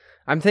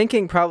 I'm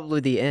thinking probably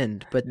the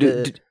end, but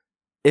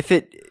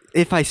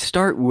if I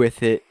start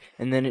with it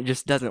and then it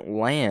just doesn't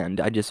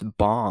land, I just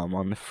bomb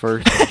on the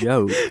first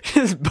joke.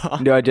 Just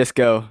bomb. Do I just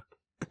go,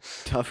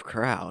 tough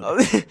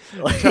crowd?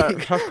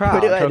 Tough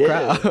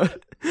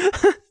crowd.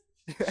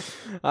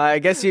 I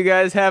guess you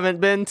guys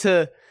haven't been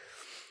to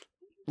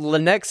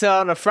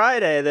Lenexa on a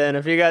Friday then,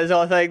 if you guys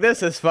all think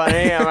this is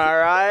funny. Am I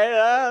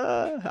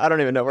right? I don't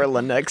even know where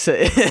Lenexa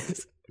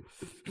is.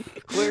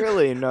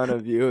 Clearly, none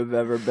of you have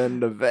ever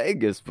been to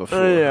Vegas before.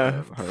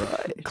 Yeah.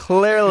 Right.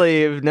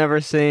 Clearly, you've never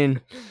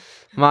seen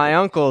my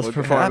uncle's What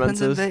performances.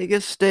 happens in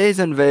Vegas stays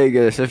in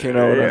Vegas, if you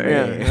know what I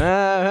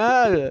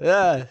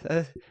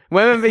mean.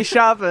 Women be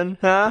shopping,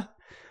 huh?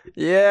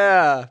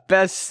 Yeah,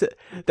 best.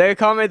 They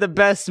call me the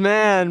best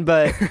man,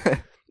 but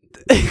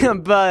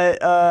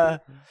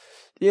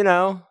you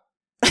know,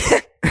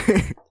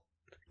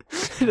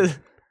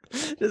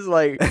 just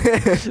like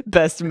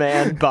best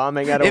man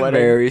bombing at a It wedding.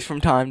 varies from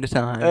time to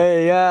time.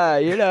 Yeah,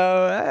 you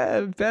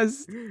know,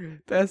 best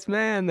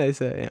man. They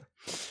say.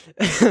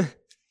 Yeah.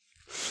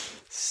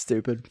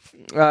 Stupid.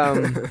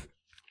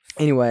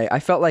 Anyway, I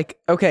felt like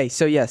okay.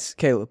 So yes,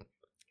 Caleb.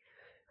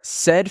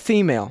 Said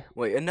female.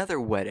 Wait, another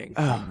wedding.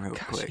 Oh, real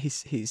gosh, quick.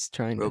 he's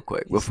trying Real to.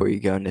 quick, before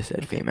you go into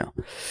said female.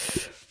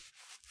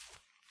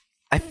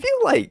 I feel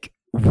like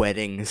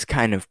weddings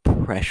kind of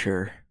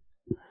pressure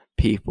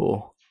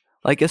people.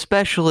 Like,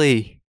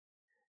 especially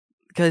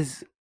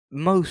because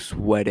most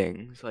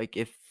weddings, like,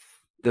 if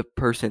the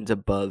person's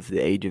above the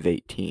age of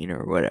 18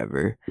 or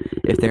whatever,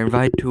 if they're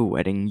invited to a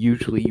wedding,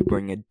 usually you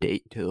bring a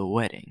date to the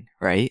wedding,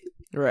 right?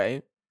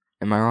 Right.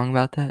 Am I wrong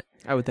about that?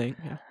 I would think.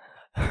 Yeah.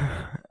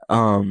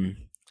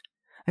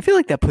 I feel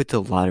like that puts a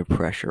lot of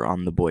pressure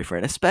on the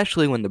boyfriend,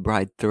 especially when the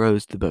bride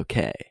throws the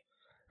bouquet.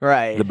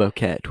 Right. The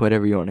bouquet,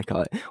 whatever you want to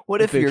call it.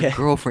 What if your Bouquet.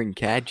 girlfriend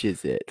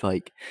catches it?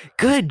 Like,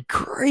 good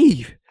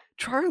grief!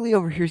 Charlie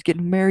over here is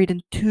getting married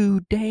in 2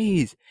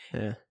 days.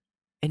 Yeah.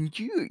 And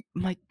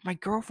my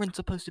girlfriend's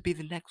supposed to be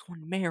the next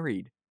one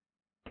married.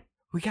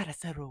 We gotta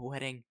settle a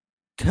wedding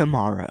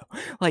tomorrow.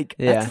 Like,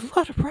 that's a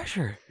lot of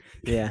pressure.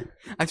 Yeah.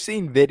 I've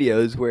seen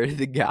videos where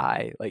the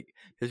guy, like,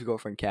 his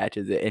girlfriend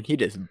catches it and he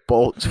just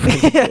bolts from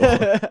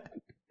the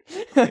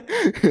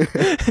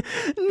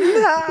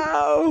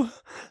No.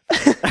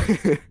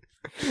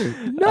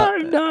 No,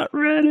 I'm not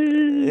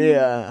ready.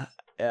 Yeah.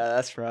 Yeah,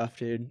 that's rough,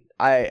 dude.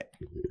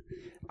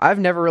 I've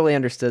never really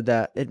understood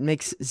that. It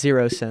makes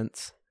zero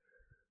sense.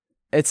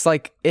 It's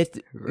like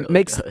it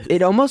really does.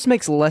 It almost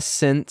makes less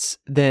sense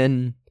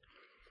than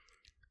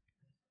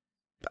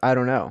I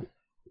don't know.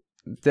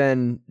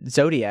 Than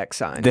zodiac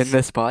signs. Than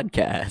this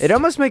podcast. It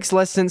almost makes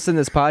less sense than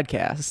this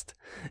podcast.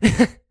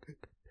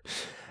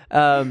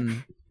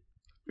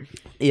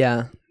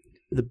 Yeah.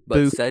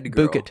 Said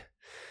girl. Book.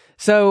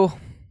 So,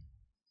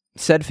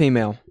 said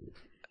female.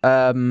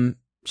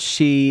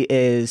 She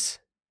is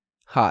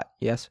hot,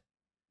 yes?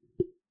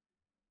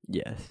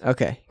 Yes.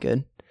 Okay,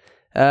 good.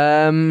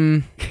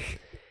 And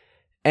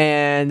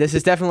this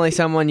is definitely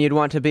someone you'd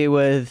want to be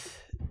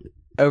with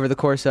over the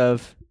course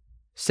of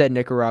said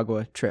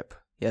Nicaragua trip,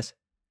 yes?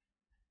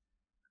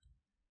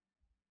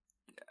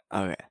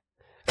 Okay.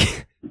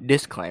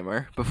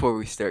 Disclaimer before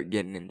we start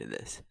getting into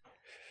this.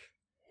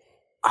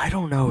 I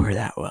don't know her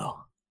that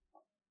well.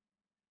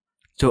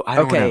 So I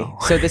don't know.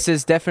 So this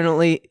is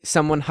definitely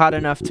someone hot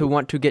enough to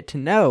want to get to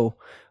know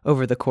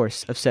over the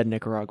course of said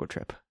Nicaragua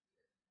trip.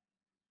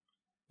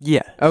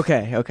 Yeah.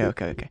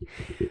 Okay.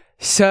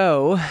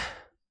 So,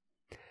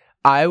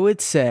 I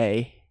would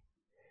say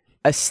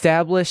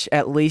establish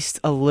at least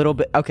a little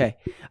bit. Okay,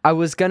 I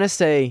was going to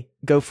say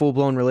go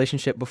full-blown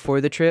relationship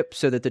before the trip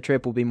so that the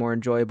trip will be more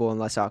enjoyable and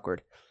less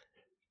awkward.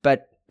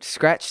 But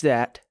scratch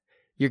that.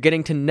 You're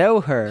getting to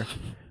know her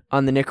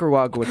on the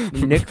Nicaragua.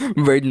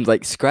 Braden's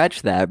like,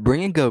 scratch that.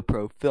 Bring a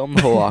GoPro. Film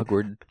the whole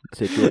awkward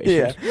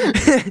situation.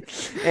 Yeah.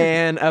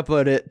 And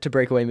upload it to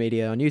Breakaway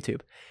Media on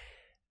YouTube.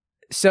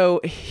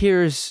 So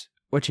here's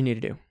what you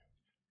need to do.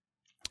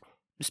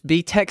 Just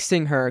be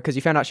texting her, because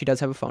you found out she does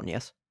have a phone,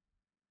 yes?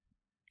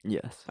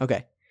 Yes.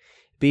 Okay.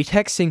 Be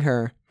texting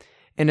her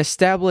and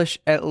establish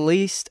at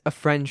least a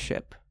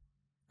friendship.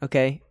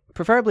 Okay?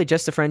 Preferably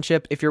just a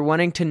friendship if you're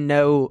wanting to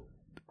know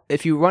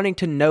that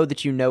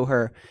you know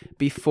her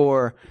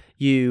before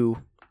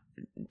you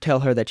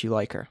tell her that you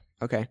like her.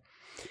 Okay?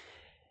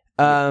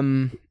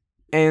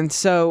 And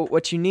so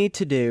what you need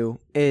to do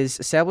is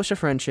establish a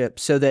friendship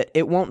so that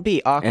it won't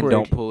be awkward. And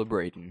don't pull a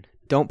Braden.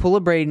 Don't pull a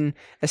Braden.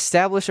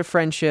 Establish a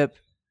friendship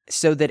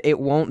so that it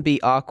won't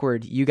be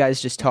awkward. You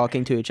guys just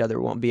talking to each other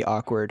won't be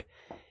awkward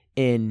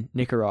in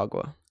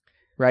Nicaragua,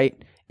 right?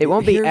 It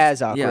won't be Here's-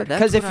 as yeah, awkward.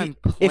 that's Because what I'm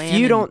if you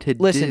planning don't to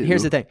listen,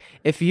 here's do. the thing: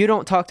 if you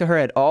don't talk to her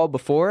at all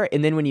before,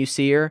 and then when you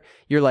see her,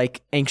 you're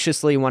like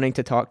anxiously wanting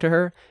to talk to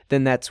her,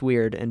 then that's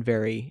weird and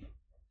very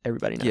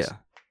everybody knows. Yeah.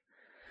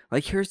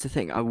 Like, here's the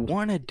thing. I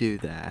want to do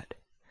that.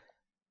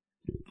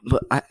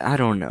 But I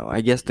don't know.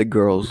 I guess the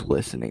girls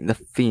listening, the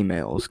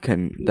females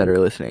that are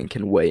listening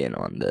can weigh in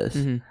on this.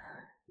 hmm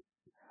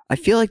I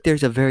feel like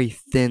there's a very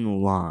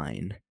thin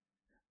line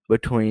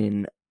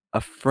between a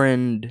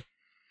friend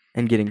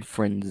and getting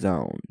friend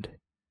zoned.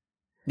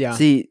 Yeah.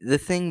 See, the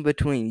thing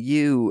between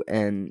you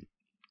and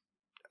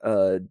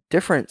a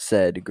different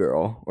said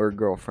girl or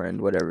girlfriend,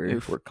 whatever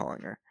Oof. we're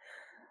calling her,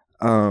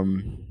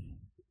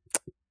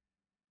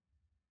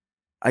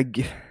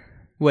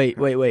 Wait.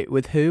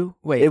 With who?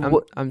 Wait, It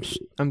I'm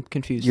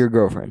confused. your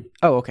girlfriend.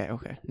 Oh, okay.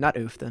 Not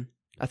oof then.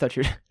 I thought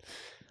you were.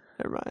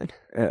 Never mind.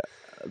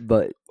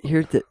 But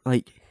here's the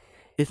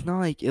it's not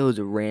like it was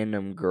a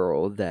random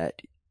girl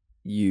that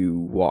you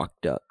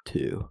walked up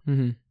to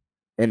Mm-hmm.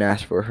 and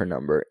asked for her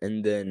number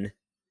and then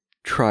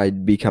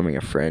tried becoming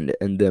a friend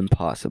and then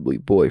possibly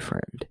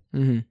boyfriend.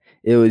 Mm-hmm.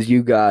 It was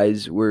you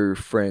guys were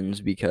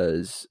friends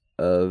because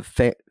of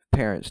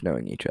parents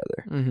knowing each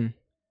other. Mm-hmm.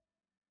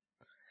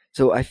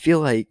 So I feel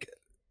like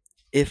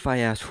if I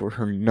ask for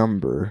her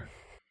number,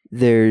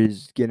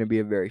 there's going to be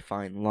a very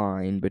fine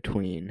line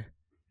between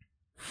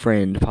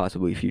friend,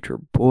 possibly future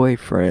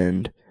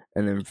boyfriend,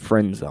 and then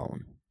friend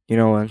zone. You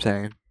know what I'm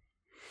saying?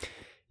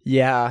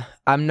 Yeah,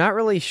 I'm not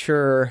really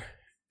sure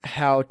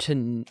how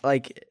to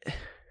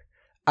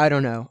I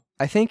don't know.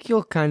 I think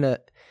you'll kind of,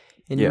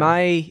 in Yeah.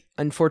 my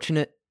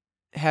unfortunate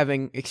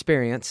having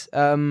experience,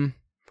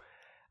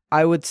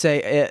 I would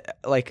say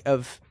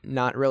of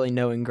not really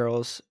knowing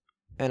girls,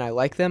 and I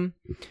like them.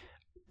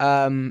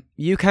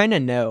 You kind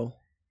of know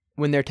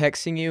when they're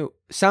texting you.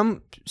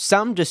 Some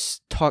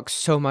just talk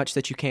so much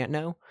that you can't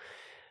know,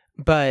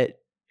 but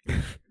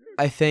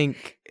I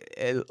think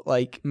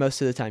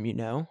most of the time you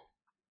know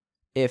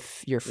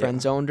if you're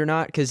friend zoned or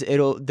not, because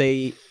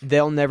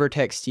they'll never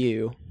text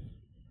you,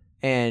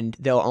 and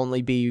they'll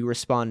only be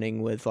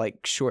responding with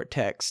like short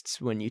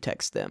texts when you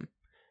text them.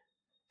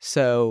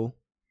 So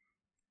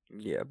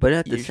Yeah, but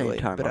at the Usually,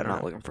 same time, but I I'm don't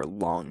not know. looking for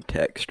long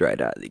text right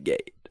out of the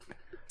gate.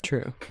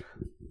 true.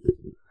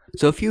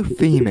 So if you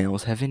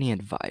females have any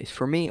advice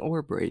for me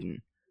or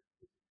Braden,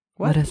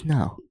 What? let us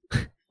know.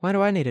 Why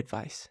do I need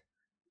advice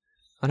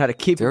on how to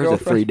keep There a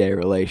was a girlfriend? 3-day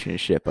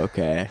relationship,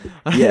 okay?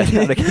 Yes,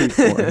 how to keep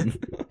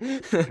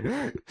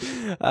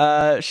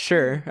one.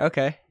 Sure.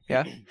 Okay.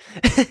 Yeah.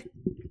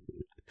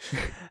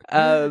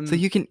 So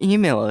you can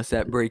email us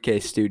at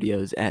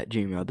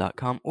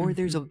breakstudios@gmail.com, or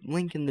there's a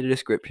link in the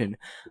description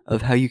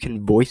of how you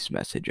can voice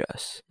message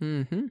us.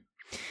 Mm-hmm.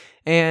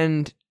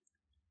 And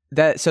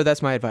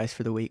that's my advice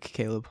for the week,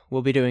 Caleb.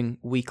 We'll be doing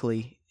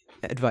weekly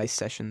advice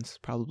sessions,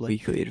 probably.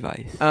 Weekly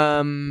advice.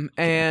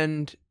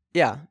 And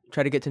yeah,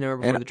 try to get to know her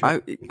before the And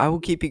trip. I will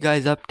keep you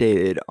guys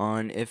updated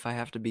on if I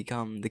have to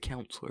become the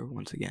counselor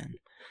once again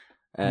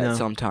at No,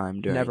 some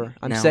time during. Never.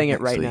 I'm now, saying it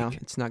next right week. now.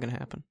 It's not gonna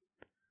happen.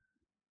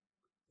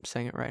 I'm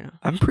saying it right now.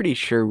 I'm pretty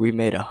sure we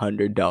made a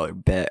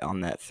 $100 bet on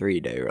that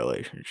 3-day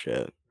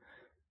relationship.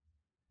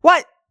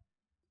 What?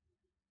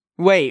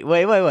 Wait.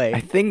 I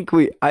think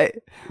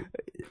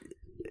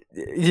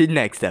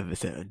next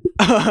episode.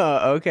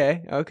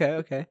 Okay.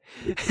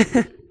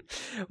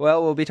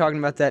 Well, we'll be talking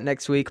about that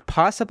next week,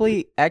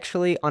 possibly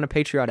actually on a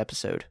Patreon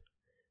episode.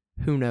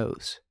 Who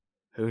knows?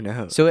 Who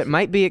knows? So it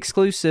might be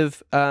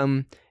exclusive.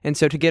 And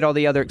so to get all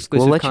the other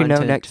exclusive We'll let content, you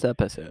know next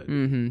episode.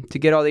 To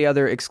get all the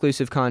other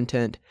exclusive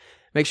content,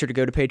 make sure to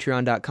go to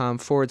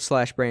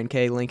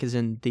patreon.com/BrandK. Link is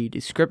in the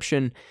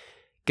description.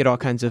 Get all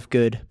kinds of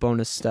good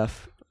bonus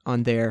stuff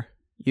on there.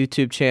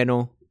 YouTube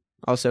channel,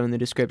 also in the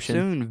description.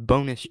 Soon,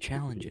 bonus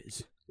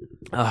challenges.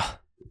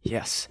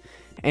 Yes.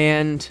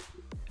 And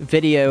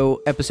video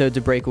episodes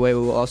of Breakaway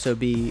will also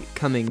be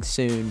coming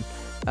soon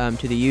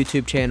to the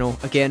YouTube channel,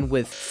 again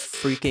with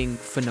freaking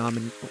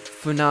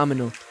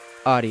phenomenal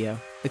audio.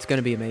 It's going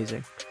to be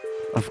amazing.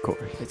 Of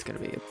course. It's going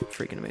to be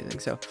freaking amazing.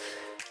 So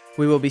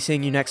we will be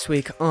seeing you next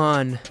week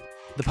on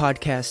the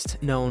podcast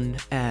known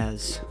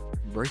as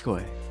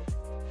Breakaway.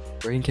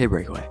 Brain K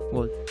Breakaway.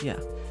 Well, yeah.